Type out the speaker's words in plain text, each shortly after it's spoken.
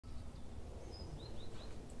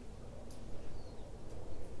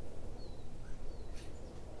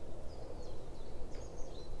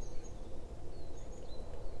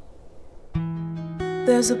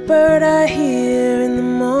There's a bird I hear in the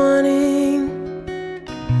morning.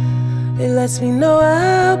 It lets me know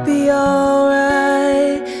I'll be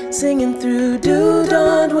alright, singing through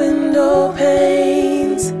dew-dawned window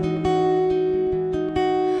panes.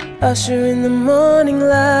 Usher in the morning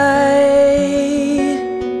light.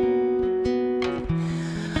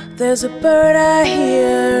 There's a bird I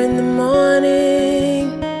hear in the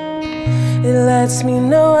morning. It lets me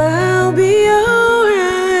know I'll be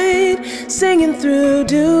alright, singing through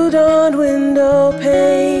dew-dawned window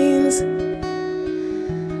panes.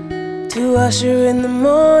 To usher in the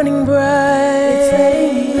morning bright. It's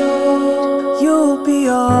saying you'll be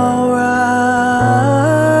alright.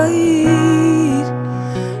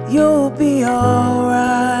 You'll be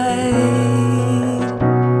alright.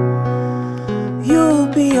 You'll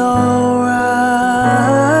be alright.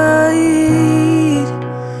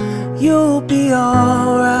 You'll be alright.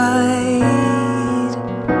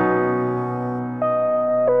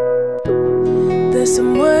 There's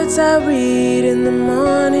some words I read in the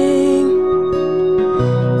morning.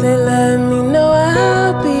 They let me know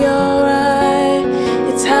I'll be alright.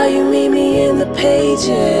 It's how you meet me in the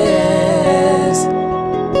pages,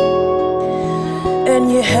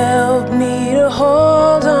 and you help me to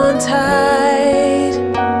hold on tight.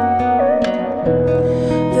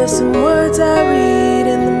 There's some words I read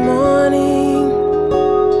in the morning.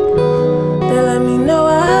 They let me know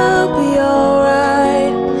I'll be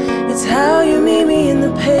alright. It's how you meet me in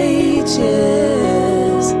the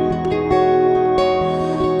pages,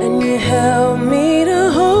 and you help me to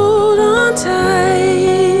hold on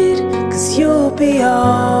tight. 'Cause you'll be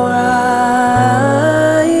alright.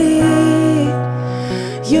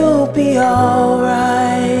 You'll be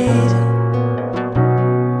alright.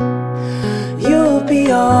 You'll be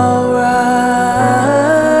alright.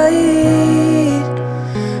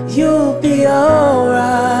 You'll be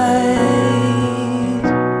alright.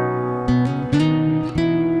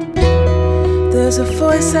 There's a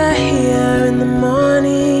voice I hear in the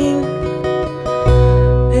morning.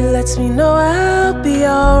 It lets me know I'll be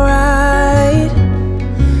alright.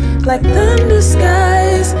 Like thunder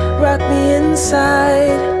skies rock me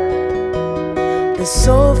inside. The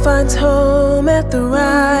soul finds home at the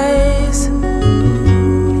rise.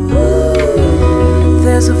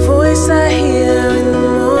 There's a voice I hear in the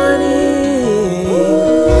morning.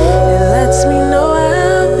 It lets me know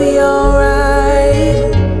I'll be alright.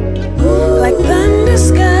 Like thunder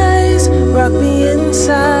skies rock me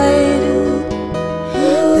inside.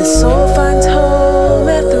 The soul finds home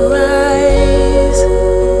at the rise.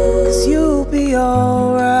 'Cause you'll be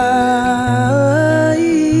alright.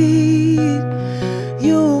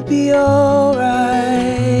 You'll be alright.